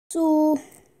So,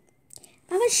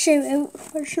 I have a shout out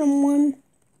for someone.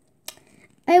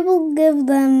 I will give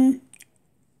them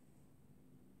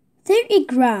 30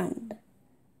 grand.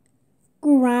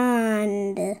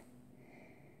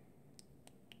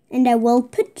 And I will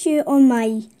put you on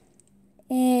my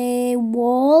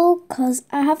wall because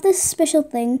I have this special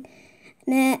thing.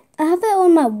 And I have it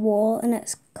on my wall and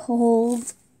it's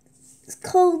called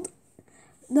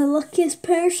the luckiest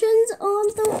persons on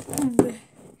the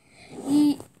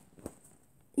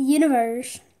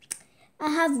universe. I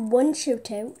have one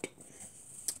shout out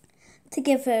to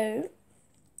give out.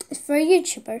 It's for a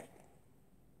YouTuber.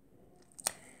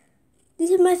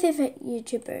 These are my favourite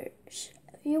YouTubers.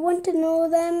 If you want to know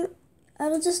them, I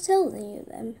will just tell you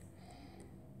them.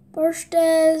 First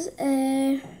is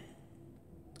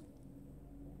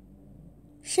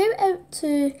shout out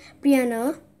to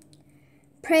Brianna,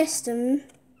 Preston,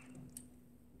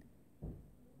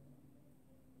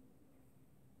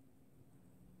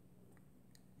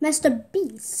 Mr.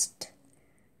 Beast,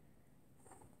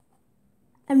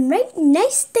 and write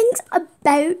nice things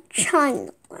about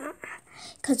China.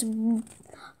 Because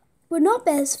we're not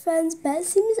best friends, but it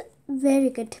seems very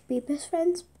good to be best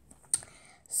friends.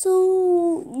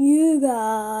 So you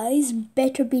guys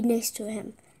better be nice to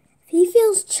him. If he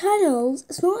feels channels,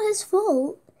 it's not his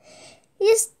fault. He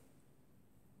just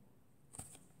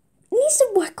needs to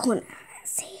work on it.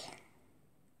 See?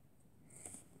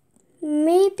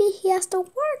 Maybe he has to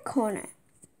work on it.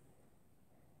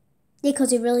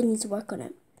 Because he really needs to work on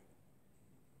it.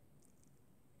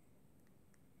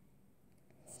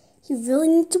 He really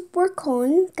needs to work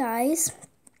on, guys.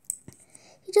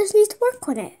 He just needs to work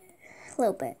on it a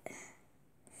little bit.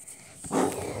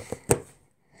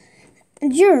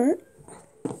 And you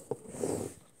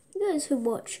guys who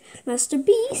watch Mr.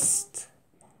 Beast,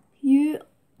 you're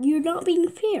not being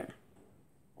fair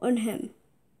on him.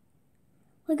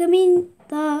 Like, I mean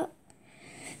that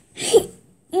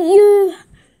you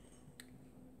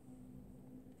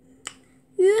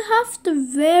have to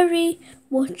very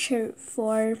watch out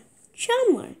for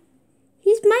Chandler.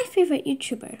 He's my favourite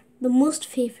YouTuber, the most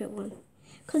favourite one,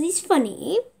 because he's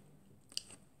funny,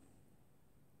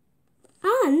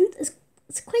 and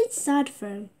it's quite sad for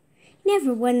him. He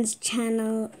never wins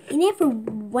channel, he never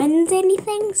wins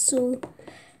anything, so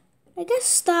I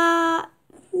guess that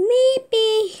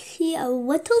maybe he a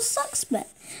little sucks, but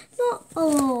not a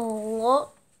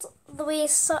lot the way he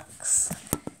sucks.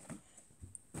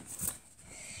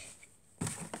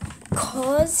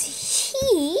 Because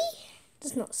he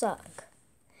does not suck.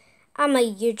 I'm a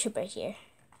YouTuber here.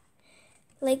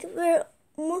 Like, we're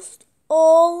almost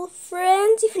all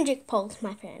friends. Even Jake Paul's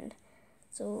my friend.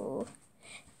 So,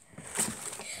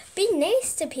 be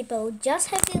nice to people just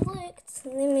how they look. I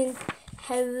mean,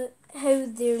 how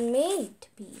they're made to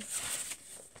be.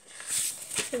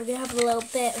 So we're going to have a little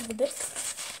bit of the book.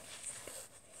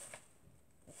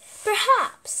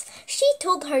 Perhaps she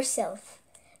told herself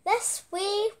this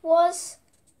way was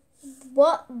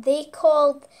what they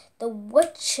called the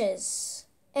witches'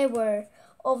 hour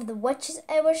of the witches'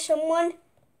 hour.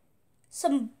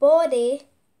 Somebody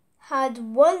had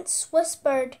once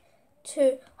whispered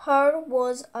to her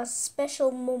was a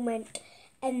special moment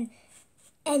in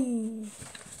another.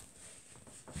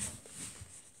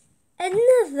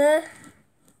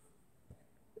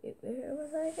 Where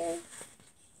was I again?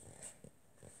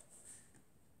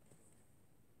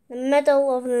 The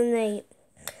middle of the night.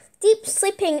 Deep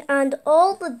sleeping, and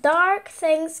all the dark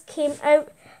things came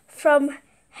out from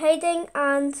hiding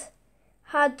and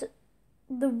had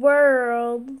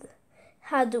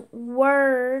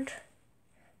word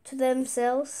to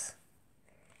themselves.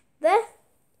 The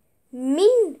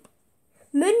moonbeam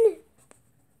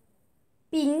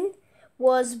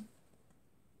was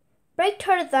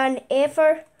brighter than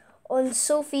ever on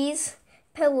Sophie's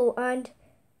pillow, and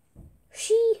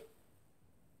she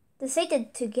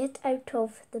decided to get out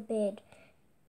of the bed.